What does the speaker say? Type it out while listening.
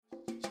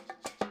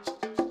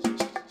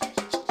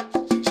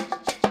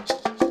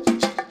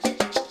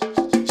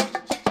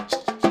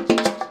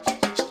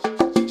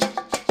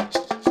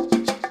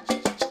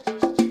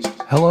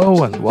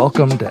Hello and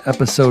welcome to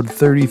episode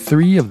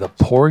 33 of the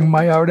Pouring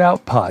My Art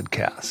Out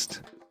podcast.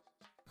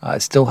 I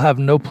still have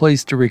no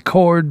place to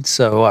record,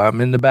 so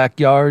I'm in the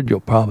backyard. You'll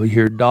probably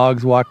hear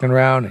dogs walking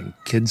around and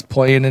kids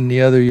playing in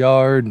the other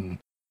yard and,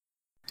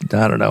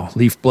 I don't know,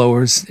 leaf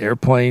blowers,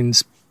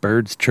 airplanes,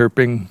 birds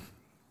chirping.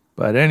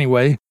 But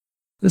anyway,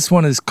 this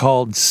one is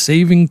called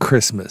Saving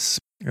Christmas,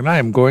 and I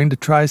am going to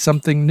try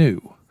something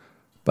new.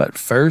 But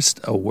first,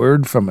 a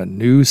word from a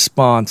new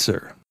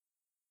sponsor.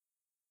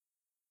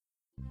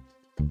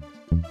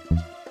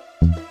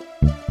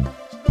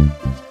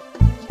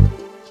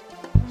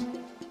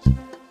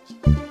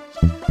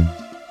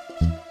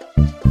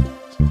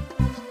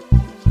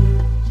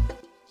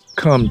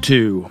 Come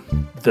to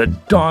the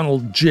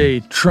Donald J.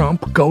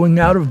 Trump Going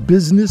Out of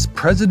Business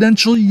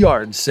Presidential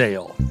Yard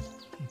Sale.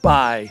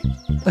 Buy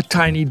a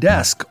tiny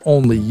desk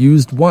only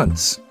used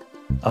once.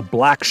 A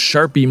black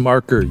Sharpie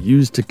marker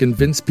used to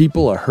convince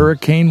people a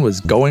hurricane was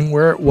going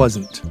where it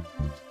wasn't.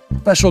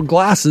 Special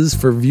glasses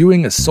for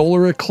viewing a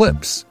solar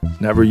eclipse,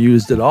 never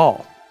used at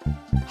all.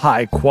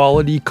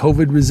 High-quality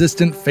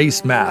COVID-resistant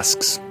face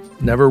masks,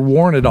 never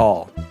worn at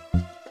all.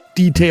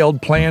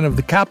 Detailed plan of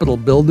the Capitol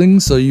building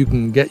so you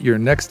can get your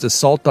next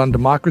assault on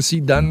democracy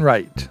done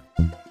right.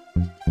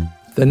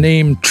 The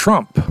name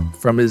Trump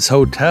from his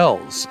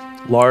hotels,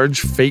 large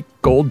fake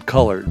gold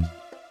colored.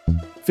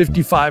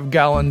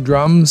 55-gallon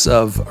drums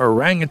of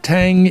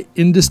Orangutan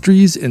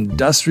Industries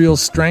Industrial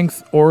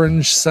Strength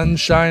Orange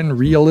Sunshine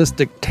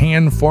Realistic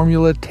Tan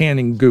Formula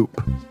Tanning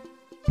Goop.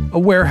 A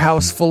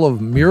warehouse full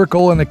of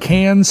Miracle in a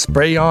Can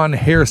spray-on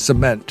hair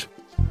cement,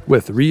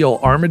 with real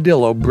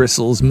armadillo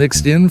bristles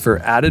mixed in for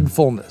added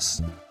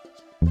fullness.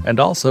 And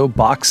also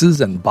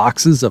boxes and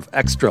boxes of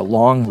extra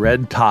long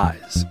red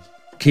ties.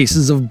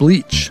 Cases of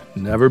bleach,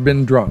 never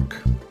been drunk.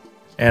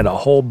 And a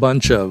whole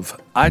bunch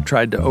of, I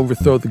tried to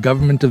overthrow the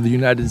government of the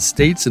United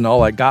States and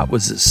all I got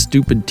was this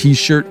stupid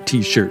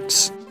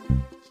t-shirts.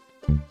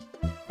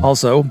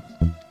 Also,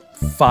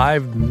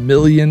 5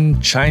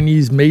 million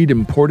Chinese-made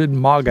imported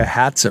MAGA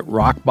hats at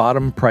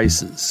rock-bottom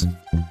prices.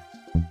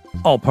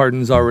 All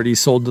pardons already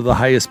sold to the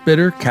highest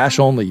bidder, cash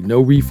only,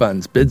 no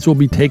refunds. Bids will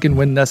be taken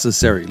when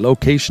necessary.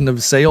 Location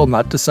of sale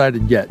not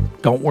decided yet.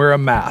 Don't wear a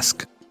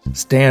mask.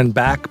 Stand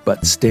back,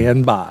 but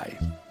stand by.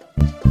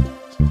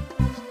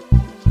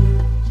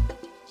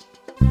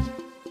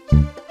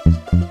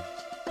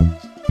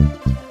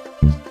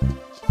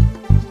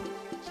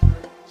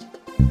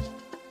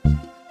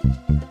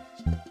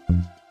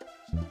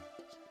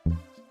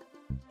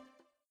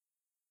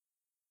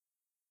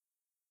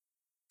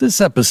 This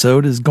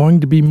episode is going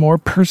to be more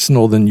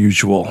personal than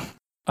usual.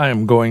 I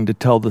am going to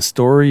tell the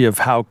story of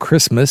how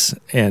Christmas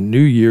and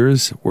New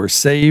Year's were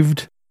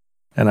saved,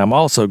 and I'm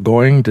also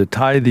going to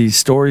tie these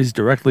stories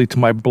directly to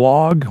my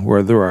blog,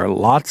 where there are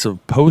lots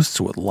of posts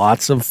with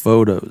lots of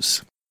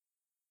photos.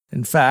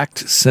 In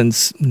fact,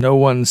 since no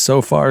one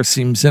so far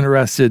seems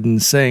interested in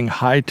saying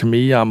hi to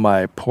me on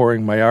my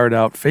Pouring My Art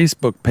Out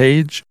Facebook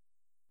page,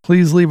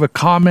 please leave a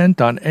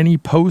comment on any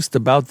post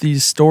about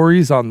these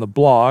stories on the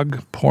blog,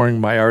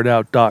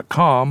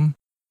 pouringmyartout.com.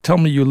 Tell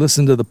me you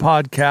listen to the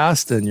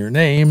podcast and your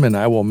name, and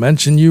I will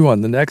mention you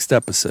on the next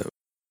episode.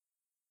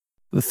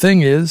 The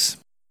thing is,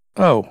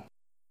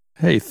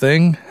 hey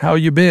thing, how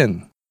you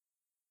been?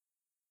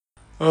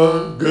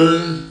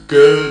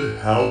 Good.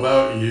 How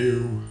about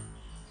you?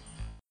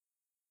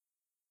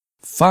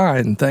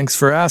 Fine, thanks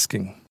for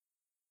asking.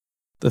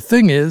 The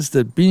thing is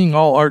that being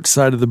all art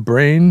side of the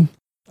brain,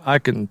 I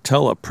can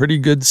tell a pretty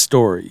good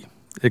story,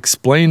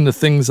 explain the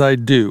things I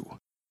do,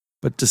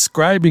 but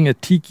describing a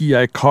tiki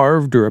I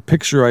carved or a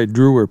picture I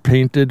drew or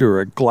painted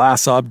or a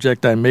glass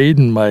object I made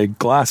in my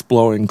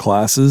glass-blowing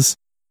classes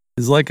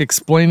is like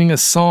explaining a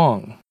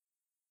song.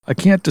 I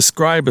can't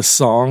describe a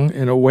song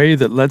in a way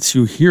that lets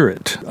you hear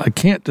it. I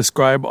can't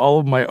describe all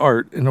of my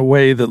art in a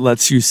way that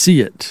lets you see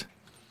it.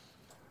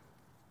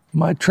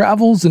 My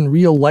travels and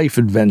real-life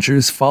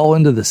adventures fall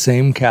into the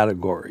same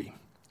category.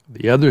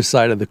 The other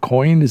side of the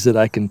coin is that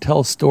I can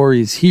tell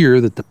stories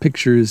here that the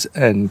pictures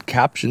and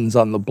captions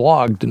on the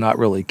blog do not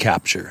really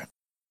capture.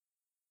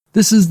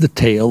 This is the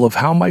tale of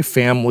how my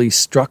family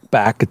struck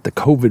back at the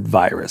COVID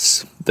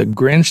virus, the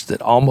Grinch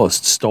that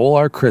almost stole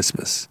our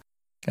Christmas,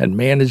 and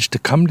managed to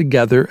come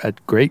together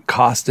at great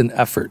cost and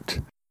effort.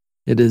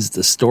 It is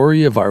the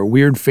story of our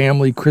weird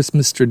family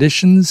Christmas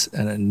traditions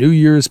and a New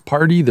Year's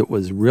party that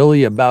was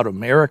really about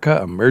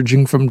America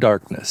emerging from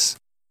darkness.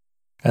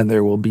 And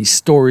there will be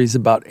stories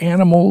about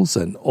animals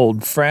and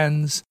old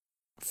friends,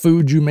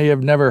 food you may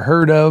have never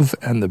heard of,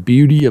 and the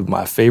beauty of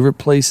my favorite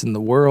place in the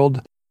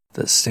world,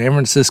 the San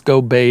Francisco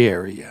Bay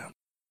Area.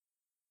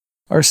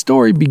 Our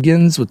story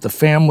begins with the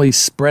family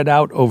spread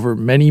out over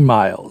many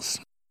miles.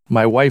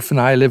 My wife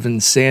and I live in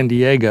San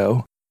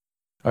Diego.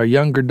 Our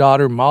younger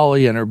daughter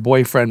Molly and her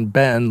boyfriend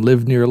Ben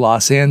live near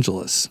Los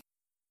Angeles.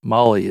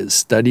 Molly is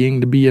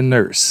studying to be a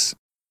nurse.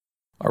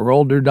 Our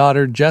older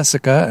daughter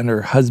Jessica and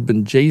her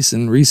husband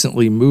Jason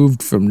recently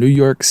moved from New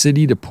York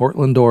City to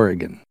Portland,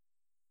 Oregon.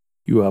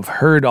 You have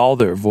heard all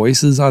their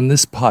voices on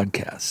this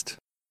podcast.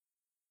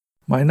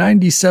 My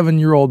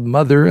 97-year-old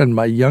mother and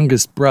my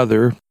youngest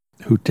brother,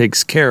 who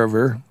takes care of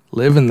her,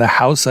 live in the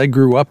house I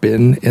grew up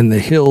in the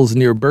hills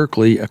near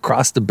Berkeley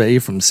across the bay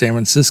from San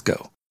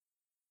Francisco.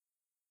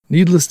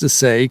 Needless to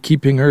say,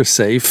 keeping her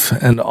safe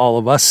and all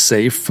of us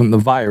safe from the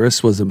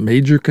virus was a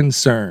major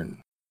concern.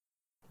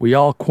 We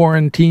all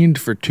quarantined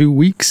for 2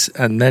 weeks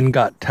and then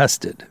got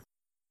tested.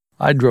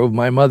 I drove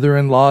my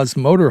mother-in-law's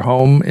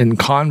motorhome in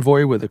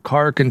convoy with a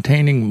car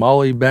containing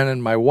Molly, Ben,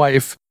 and my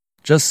wife,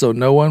 just so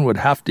no one would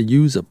have to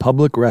use a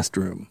public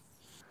restroom.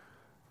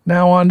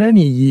 Now, on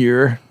any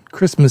year,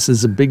 Christmas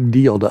is a big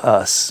deal to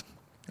us.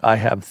 I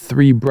have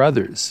 3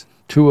 brothers.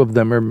 2 of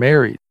them are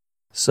married.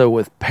 So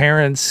with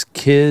parents,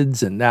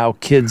 kids, and now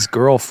kids'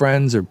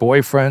 girlfriends or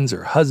boyfriends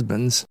or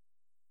husbands,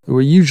 there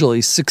were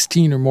usually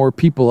 16 or more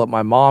people at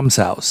my mom's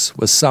house,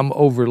 with some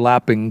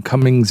overlapping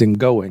comings and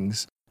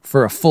goings,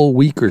 for a full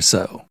week or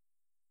so.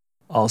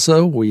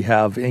 Also, we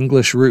have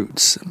English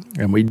roots,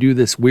 and we do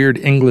this weird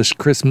English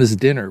Christmas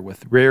dinner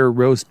with rare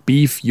roast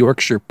beef,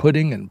 Yorkshire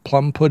pudding, and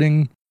plum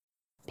pudding.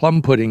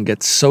 Plum pudding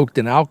gets soaked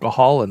in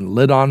alcohol and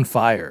lit on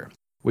fire.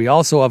 We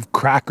also have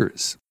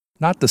crackers.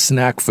 Not the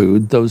snack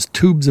food, those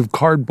tubes of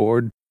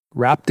cardboard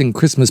wrapped in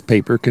Christmas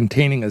paper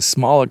containing a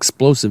small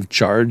explosive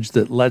charge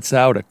that lets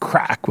out a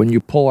crack when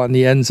you pull on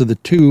the ends of the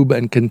tube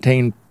and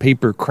contain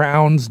paper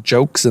crowns,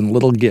 jokes, and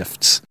little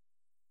gifts.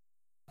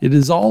 It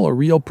is all a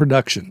real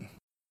production.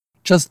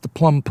 Just the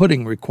plum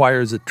pudding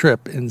requires a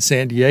trip in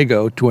San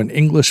Diego to an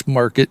English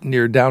market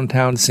near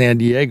downtown San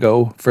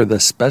Diego for the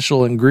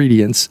special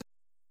ingredients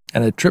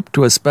and a trip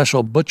to a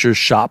special butcher's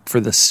shop for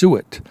the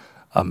suet,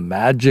 a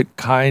magic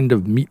kind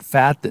of meat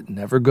fat that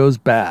never goes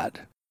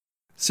bad.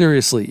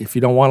 Seriously, if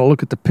you don't want to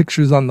look at the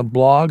pictures on the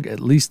blog, at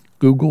least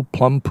Google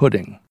plum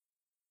pudding.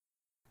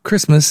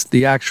 Christmas,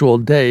 the actual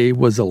day,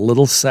 was a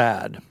little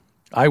sad.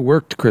 I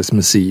worked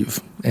Christmas Eve,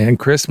 and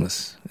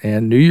Christmas,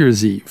 and New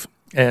Year's Eve,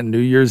 and New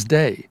Year's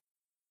Day,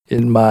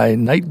 in my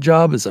night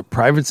job as a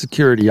private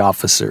security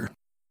officer.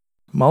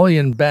 Molly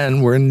and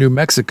Ben were in New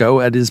Mexico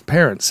at his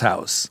parents'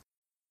 house.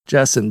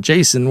 Jess and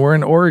Jason were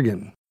in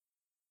Oregon.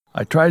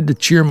 I tried to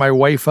cheer my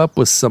wife up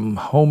with some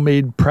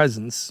homemade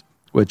presents,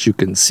 which you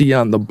can see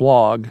on the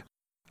blog,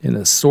 in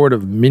a sort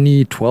of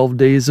mini 12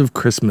 Days of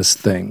Christmas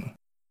thing.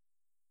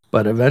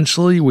 But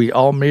eventually we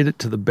all made it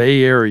to the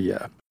Bay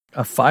Area,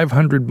 a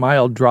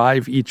 500-mile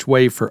drive each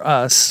way for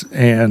us,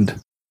 and,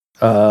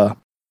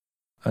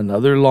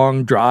 another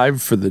long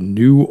drive for the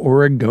New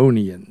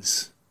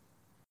Oregonians.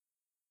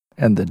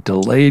 And the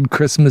delayed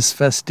Christmas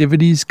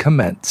festivities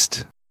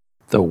commenced.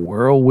 The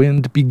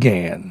whirlwind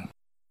began.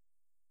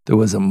 There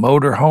was a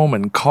motorhome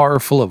and car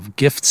full of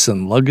gifts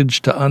and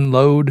luggage to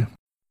unload.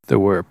 There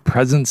were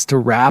presents to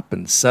wrap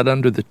and set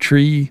under the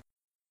tree.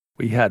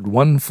 We had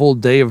 1 full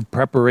day of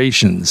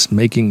preparations,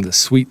 making the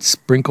sweet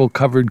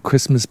sprinkle-covered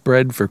Christmas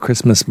bread for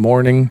Christmas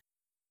morning.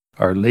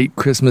 Our late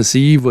Christmas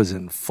Eve was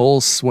in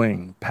full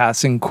swing,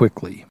 passing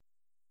quickly.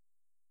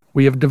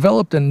 We have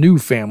developed a new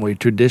family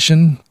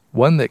tradition,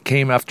 one that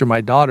came after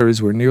my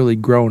daughters were nearly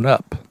grown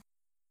up.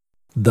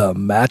 The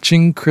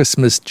matching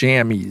Christmas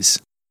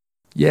jammies.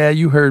 Yeah,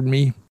 you heard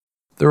me.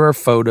 There are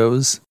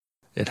photos.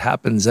 It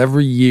happens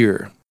every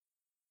year.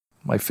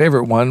 My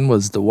favorite one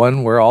was the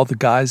one where all the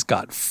guys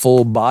got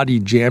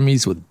full-body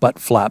jammies with butt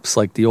flaps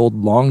like the old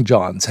Long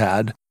Johns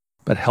had,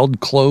 but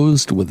held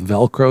closed with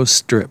Velcro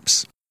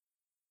strips.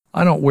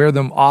 I don't wear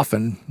them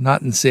often,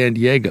 not in San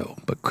Diego,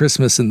 but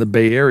Christmas in the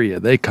Bay Area,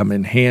 they come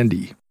in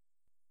handy.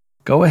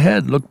 Go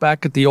ahead, look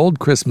back at the old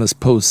Christmas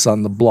posts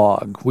on the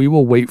blog. We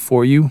will wait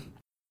for you.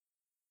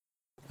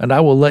 And I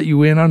will let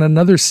you in on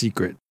another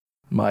secret.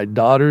 My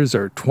daughters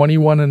are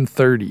 21 and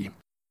 30.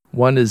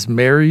 One is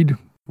married,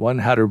 one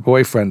had her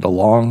boyfriend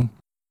along.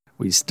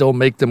 We still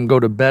make them go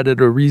to bed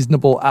at a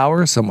reasonable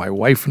hour so my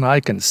wife and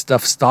I can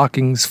stuff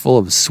stockings full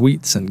of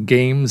sweets and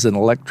games and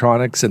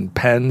electronics and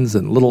pens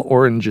and little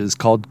oranges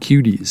called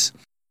cuties.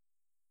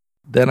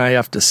 Then I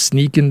have to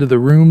sneak into the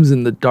rooms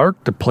in the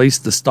dark to place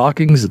the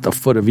stockings at the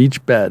foot of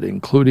each bed,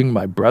 including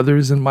my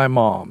brother's and my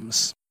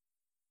mom's.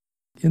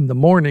 In the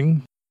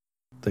morning,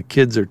 the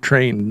kids are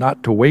trained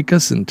not to wake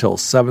us until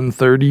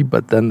 7:30,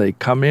 but then they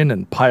come in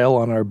and pile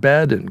on our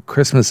bed and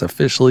Christmas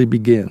officially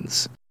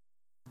begins.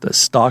 The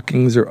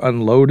stockings are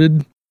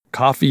unloaded,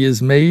 coffee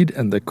is made,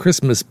 and the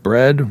Christmas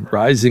bread,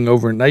 rising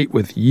overnight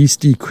with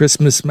yeasty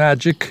Christmas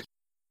magic,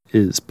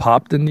 is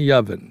popped in the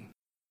oven.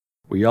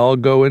 We all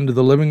go into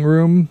the living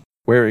room,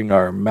 wearing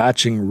our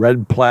matching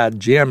red plaid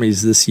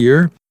jammies this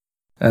year,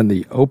 and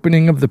the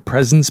opening of the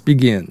presents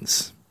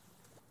begins.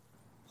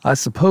 I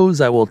suppose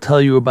I will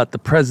tell you about the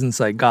presents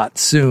I got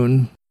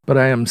soon, but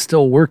I am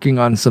still working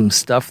on some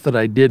stuff that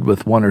I did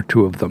with 1 or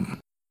 2 of them.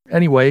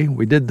 Anyway,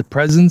 we did the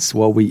presents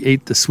while we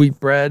ate the sweet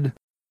bread.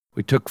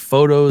 We took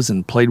photos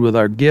and played with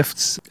our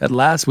gifts. At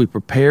last, we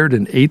prepared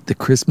and ate the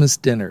Christmas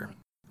dinner.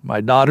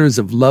 My daughters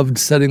have loved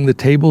setting the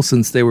table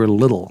since they were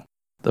little.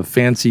 The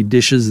fancy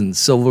dishes and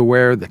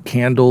silverware, the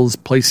candles,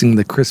 placing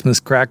the Christmas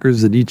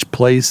crackers at each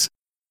place,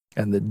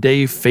 and the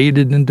day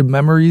faded into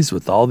memories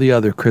with all the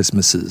other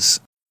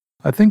Christmases.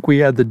 I think we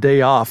had the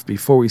day off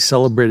before we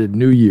celebrated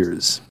New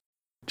Year's.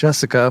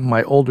 Jessica,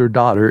 my older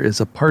daughter, is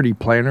a party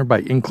planner by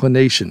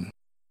inclination.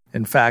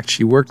 In fact,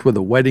 she worked with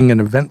a wedding and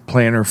event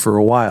planner for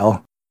a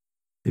while.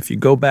 If you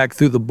go back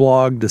through the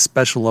blog to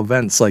special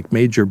events like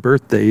major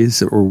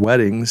birthdays or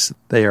weddings,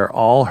 they are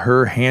all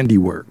her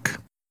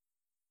handiwork.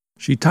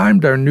 She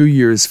timed our New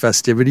Year's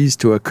festivities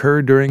to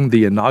occur during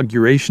the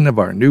inauguration of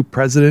our new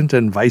president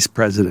and vice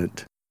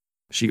president.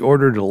 She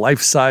ordered a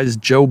life-size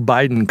Joe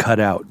Biden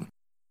cutout.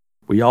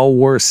 We all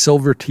wore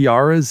silver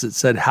tiaras that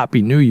said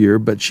Happy New Year,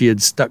 but she had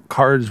stuck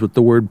cards with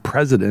the word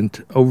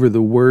president over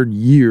the word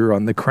year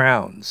on the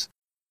crowns.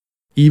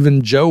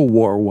 Even Joe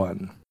wore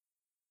one.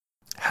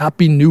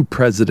 Happy New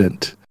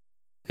President.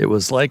 It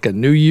was like a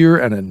new year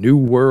and a new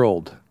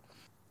world.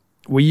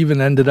 We even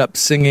ended up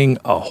singing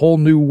A Whole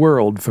New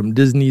World from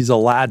Disney's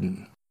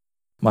Aladdin.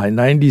 My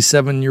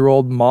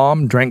 97-year-old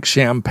mom drank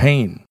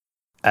champagne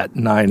at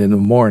 9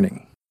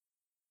 a.m.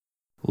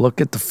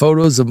 Look at the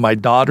photos of my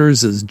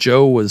daughters as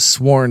Joe was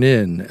sworn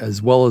in,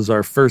 as well as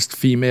our first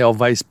female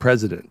vice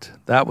president.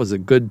 That was a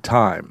good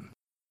time.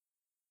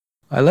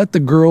 I let the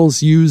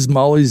girls use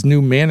Molly's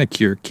new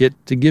manicure kit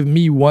to give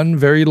me one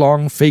very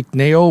long fake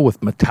nail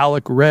with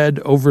metallic red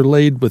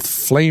overlaid with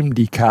flame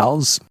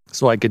decals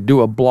so I could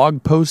do a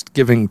blog post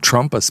giving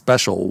Trump a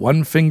special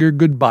one-finger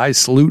goodbye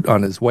salute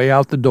on his way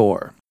out the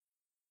door.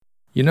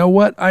 You know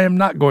what? I am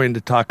not going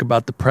to talk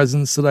about the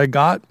presents that I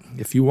got.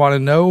 If you want to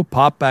know,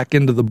 pop back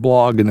into the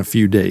blog in a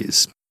few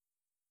days.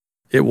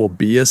 It will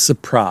be a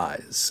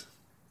surprise.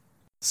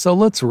 So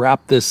let's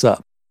wrap this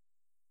up.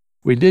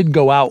 We did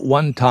go out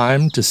one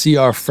time to see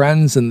our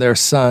friends and their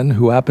son,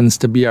 who happens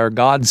to be our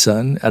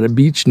godson, at a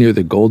beach near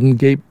the Golden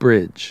Gate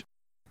Bridge.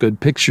 Good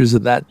pictures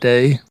of that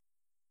day.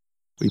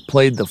 We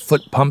played the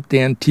foot-pumped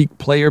antique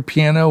player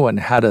piano and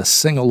had a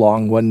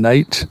sing-along one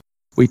night.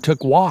 We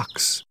took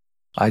walks.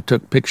 I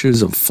took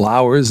pictures of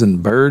flowers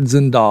and birds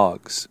and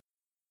dogs.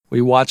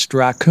 We watched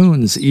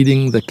raccoons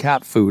eating the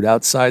cat food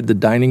outside the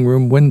dining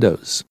room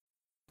windows.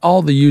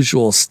 All the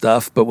usual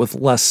stuff, but with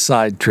less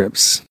side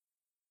trips.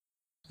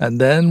 And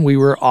then we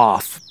were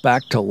off,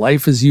 back to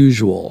life as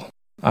usual.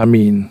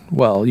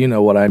 Well, you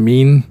know what I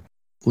mean.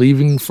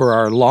 Leaving for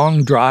our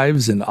long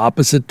drives in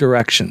opposite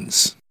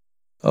directions.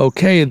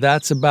 Okay,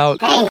 that's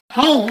about... Hey,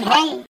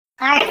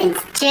 Art,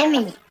 it's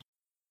Jimmy.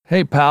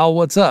 Hey, pal,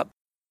 what's up?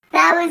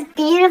 That was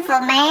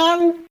beautiful,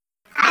 man.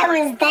 I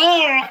was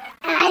there,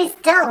 and I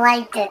still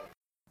liked it.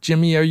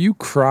 Jimmy, are you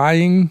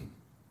crying?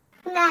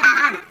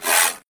 Nah,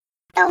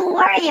 don't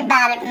worry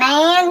about it,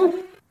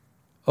 man.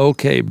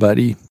 Okay,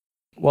 buddy.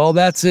 Well,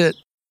 that's it.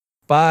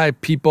 Bye,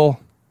 people.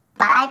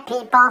 Bye,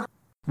 people.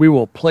 We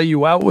will play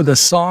you out with a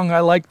song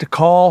I like to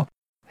call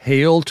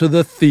Hail to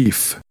the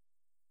Thief,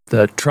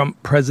 the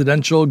Trump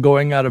presidential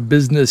going out of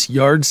business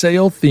yard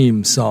sale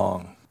theme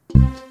song.